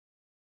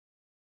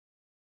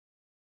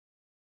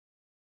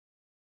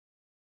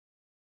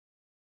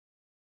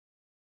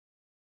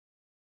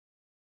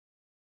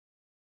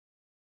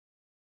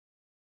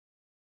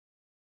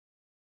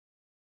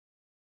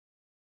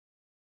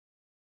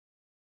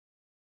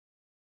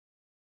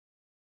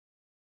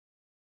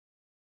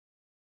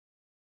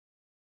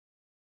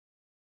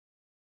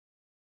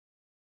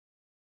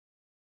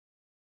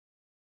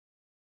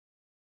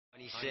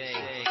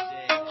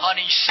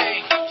Honey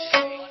sing,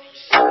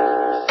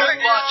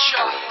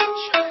 Bacha,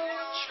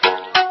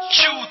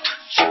 Truth,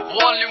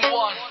 Volume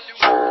 1.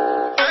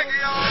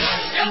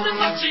 ਕਹਿੰਦੇ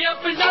ਮੱਛੀਆਂ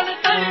ਪਿੰਡਾਂ ਨੇ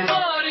ਤੇਰੀ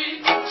ਮਾਰੀ,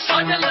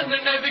 ਸਾਡੇ ਲੰਨ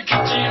ਨੇ ਵੀ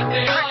ਖਿੱਚੀ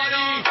ਤੇ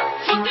ਹਾਰੀ।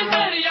 ਸੁੱਤੀ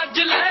ਤੇਰੀ ਅੱਜ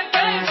ਲੈ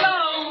ਕੇ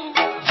ਜਾਊਂ,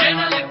 ਜੇ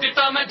ਨਾ ਲਿੱਤੀ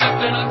ਤਾਂ ਮੈਂ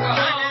ਜੱਗਣਾ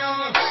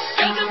ਕਹਾਊਂ।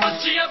 ਕਹਿੰਦੇ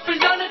ਮੱਛੀਆਂ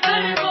ਪਿੰਡਾਂ ਨੇ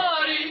ਤੇਰੀ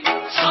ਮਾਰੀ,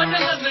 ਸਾਡੇ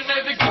ਲੰਨ ਨੇ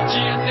ਵੀ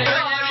ਖਿੱਚੀ ਤੇ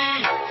ਹਾਰੀ।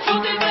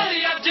 ਸੁੱਤੀ ਤੇਰੀ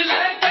ਅੱਜ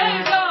ਲੈ ਕੇ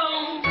ਜਾਊਂ,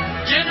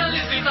 ਜੇ ਨਾ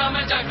ਲਿੱਤੀ ਤਾਂ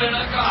ਮੈਂ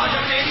ਜੱਗਣਾ ਕਹਾਊਂ।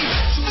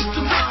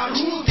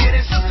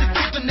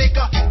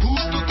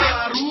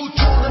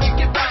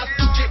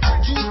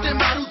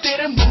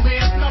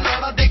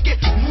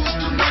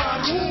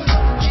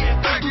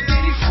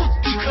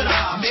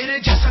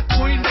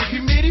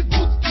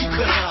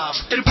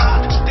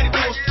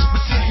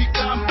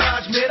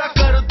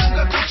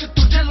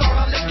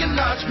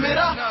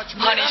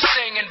 Honey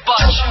sing and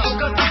Bacha,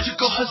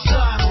 तुझको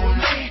हजारों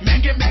में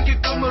महंगे महंगे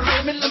कमरों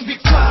में लंबी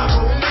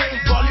कारों में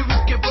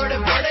बॉलीवुड के बड़े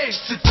बड़े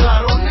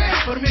सितारों ने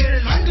पर मेरे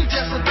रंग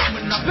जैसा दम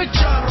न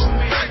बेचारों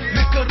में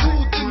मैं करूँ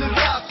दिन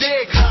रात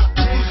देखा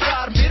तू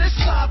गुजार मेरे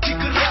साथ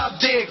एक रात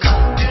देखा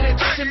तेरे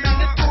जैसे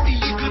मैंने तोड़ी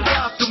एक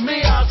रात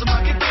में आजमा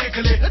के देख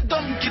ले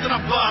दम कितना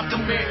बात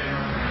में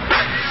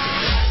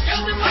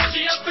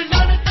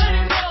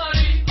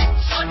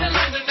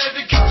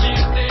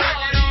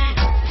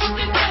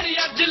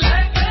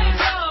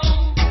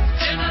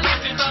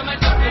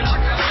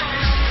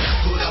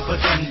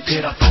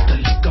तेरा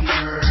पतली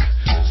कमर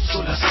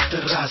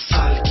 16-17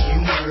 साल की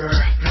उम्र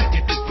रहते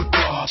टिप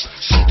टॉप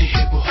सुनती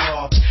है वो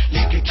हॉप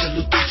लेके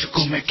चलूं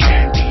तुझको मैं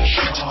कैंडी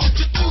शॉप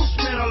चूस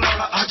मेरा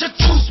लौड़ा आजा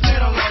चूस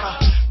मेरा लौड़ा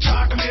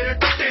चाट मेरे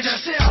टट्टे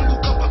जैसे आलू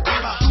का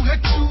पकौड़ा तू है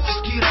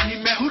चूस की रानी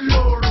मैं हूँ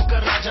लोड़ों का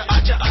राजा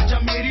आजा आजा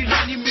मेरी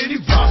रानी मेरी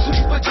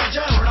बांसुरी बजा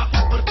जा थोड़ा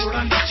ऊपर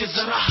थोड़ा नीचे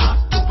जरा हाथ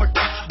तो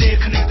बटा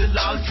देखने दे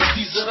लाल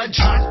सीधी जरा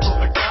झांट तो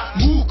हटा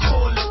मुंह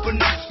खोल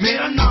अपना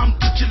मेरा नाम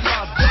तो चिल्ला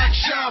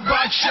बादशाह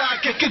बादशाह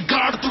कह के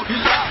गाड़ तू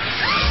हिला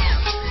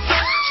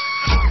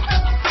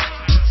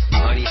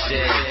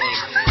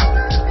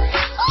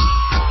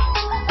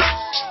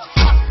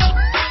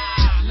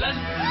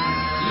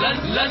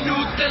लन्नू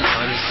ते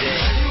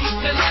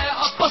लाया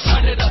अपा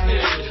साढ़े दा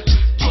तेल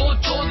चोन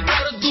चोन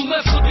कर दूं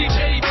मैं खुदी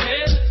तेरी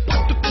फेल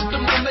पुट पुट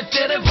में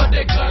तेरे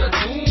बड़े कर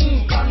दूं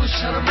कानू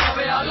शर्म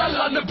आवे आला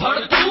लन भर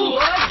तू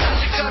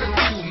गल कर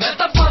तू मैं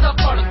तो पादा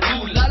पड़ तू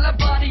लाला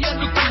बारिया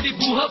नु कुंडी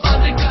बूहा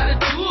बंद कर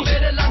तू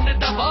मेरे लन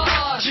दबा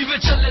जिवे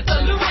चले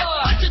तलवार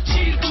आज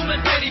चीर तू मैं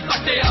तेरी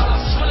पटियाला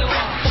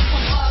सलवार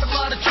मार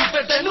मार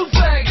छूटे तेनू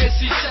पै गए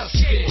सी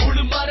चस्के हुण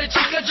मारे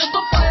छिका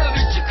जदों पाया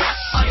विच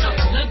आजा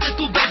नंद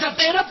तू बेजा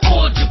तेरा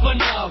पोज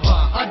बनावा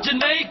आज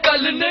नहीं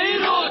कल नहीं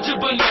रोज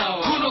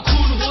बनावा खूनो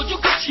खून हो जो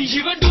कच्ची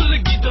जीवन डुल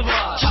गई दवा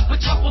छप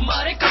छप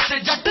मारे कसे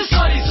जट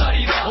सारी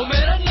सारी रात ओ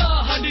मेरा ना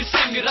हनी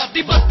सिंह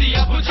राती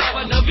बत्तियां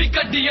बुझावा नवी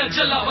गड्डियां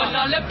चलावा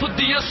नाले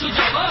फुद्दियां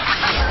सुझावा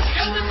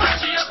कहंदे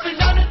मच्छियां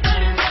पिंडां ने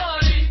तेरी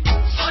मारी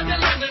साडे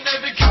लंग ने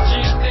भी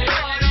खिच्ची ते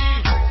हारी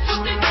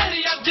सुत्ती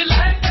तेरी अज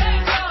ले के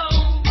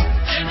जाऊं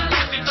जे ना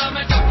लगी तां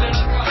मैं जगना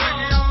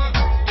कहाऊं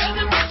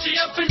कहंदे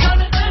मच्छियां पिंडां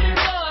ने तेरी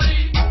मारी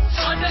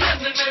साडे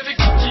लंग ने भी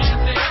खिच्ची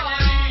ते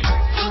हारी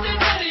सुत्ती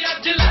तेरी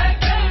अज ले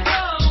के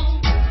जाऊं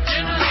जे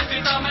ना लगी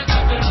तां मैं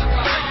जगना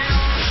कहाऊं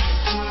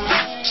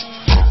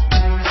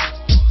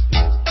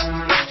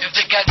if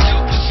they got new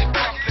pussy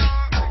pumping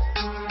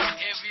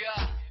here we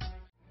are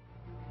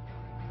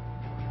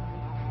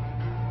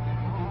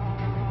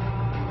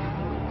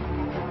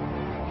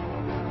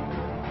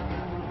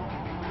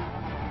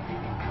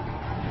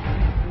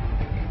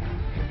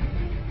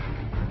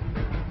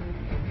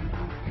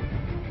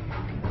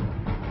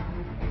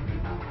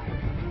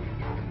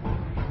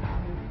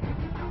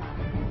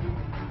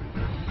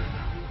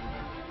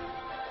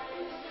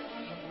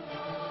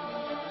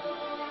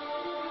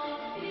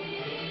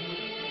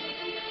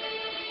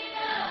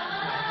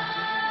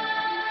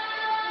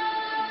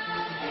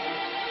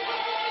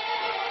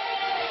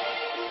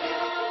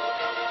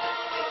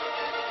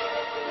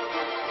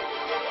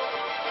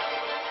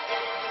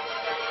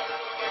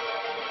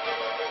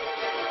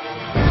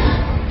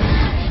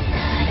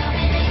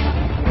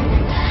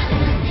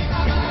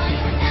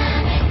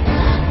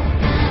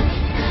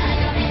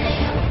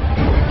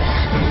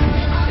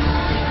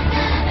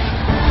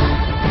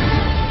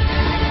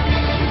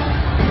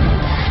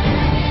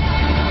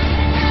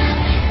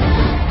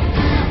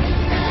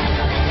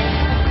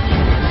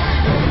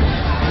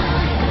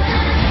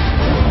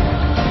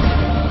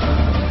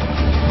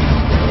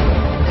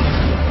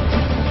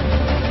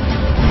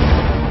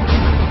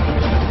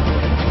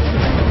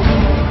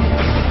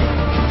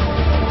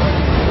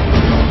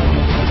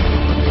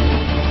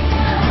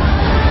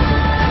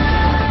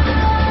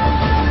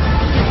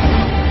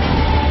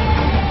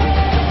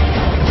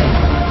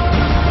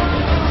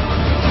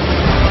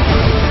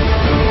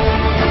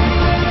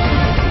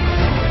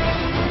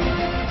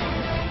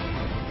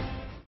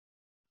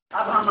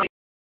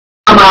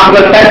हम आपको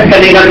टेस्ट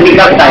करेगा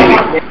निकल चाहिए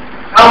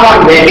come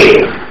on baby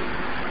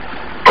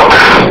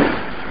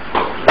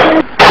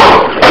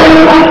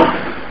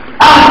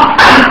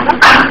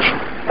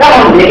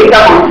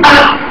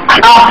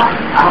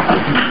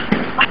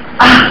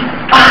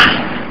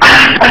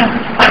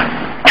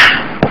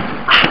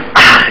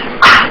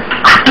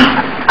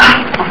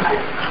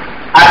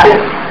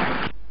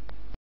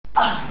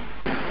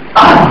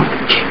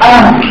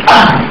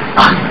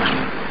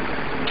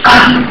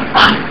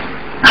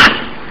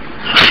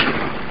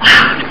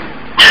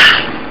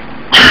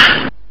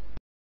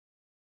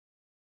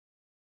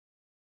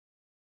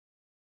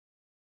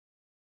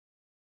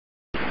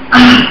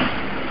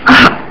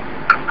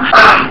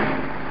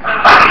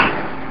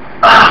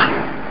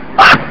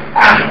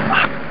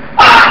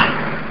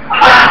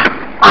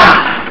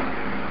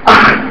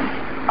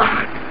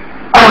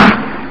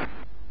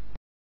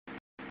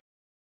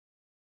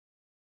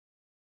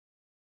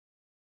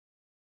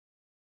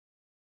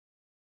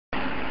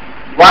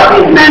What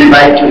is meant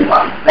by chupa?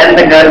 When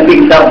the girl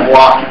picked the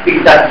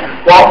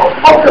cock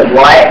of the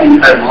boy in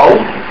her mouth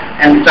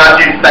and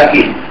started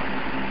sucking.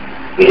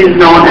 It is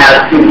known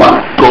as chupa.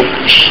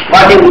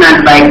 What is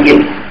meant by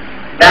kiss?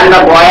 When the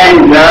boy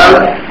and girl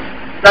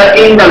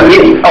sucking the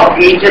lips of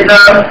each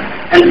other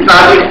and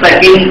started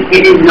sucking,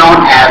 it is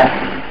known as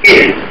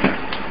kiss.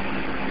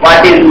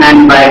 What is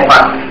meant by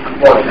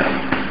abortion?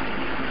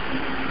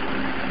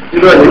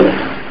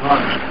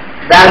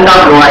 Then the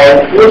boy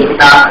pushed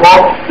the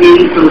cock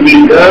into the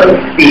girl's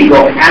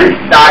peacock and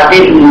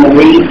started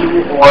moving to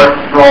or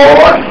fro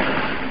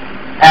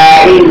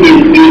in his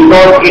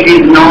peacock. It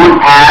is known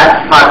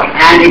as fuck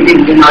and it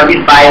is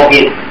denoted by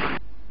this.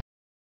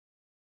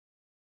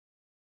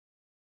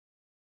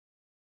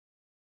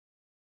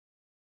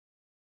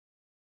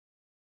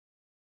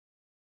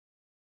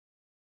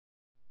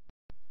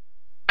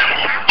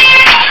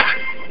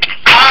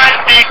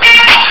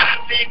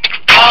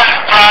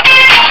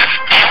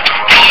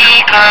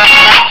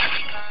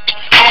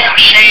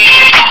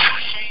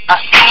 I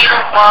see the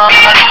one,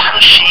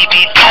 she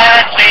be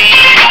that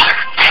babe.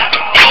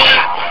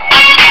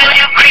 I feel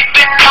you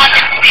creeping on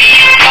your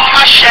feet, on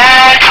my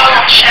shadow.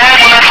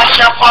 When I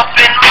jump up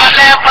in my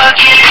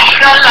Lamborghini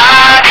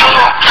Gallardo,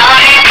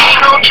 I ain't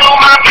need no to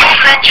my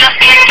place and just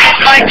get it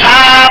like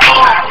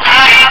Cabo.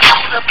 I ain't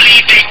possibly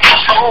think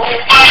it's over.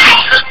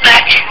 Look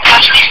back and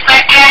watch me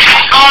smack that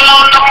all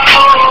on the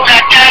floor.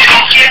 That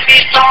give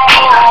me some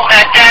more.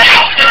 That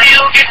till you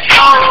get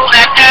through.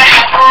 That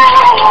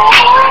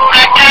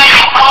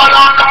all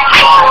on the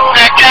floor,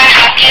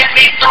 give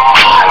me some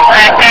more,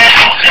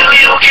 till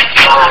you get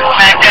through,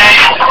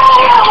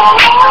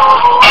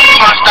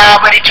 my style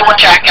ready to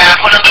attack now,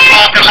 full of the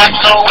love, the light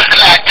soul with the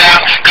lockdown,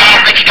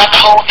 conflict got the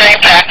whole thing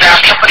back down,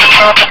 jumping the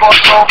club, the boys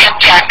smoke and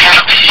jack now,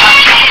 I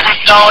see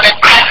it's all that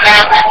back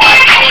down,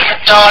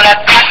 it's all that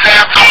back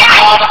down, I'm a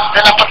caller,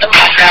 then I put the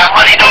back down,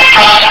 money no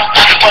problem,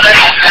 I can pull it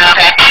back down,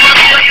 I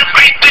feel you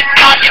creeping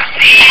on your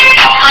feet,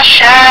 on my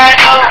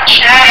shadow,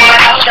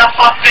 when I jump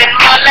up in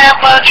my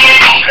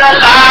Lamborghini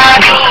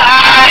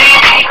Gallardo.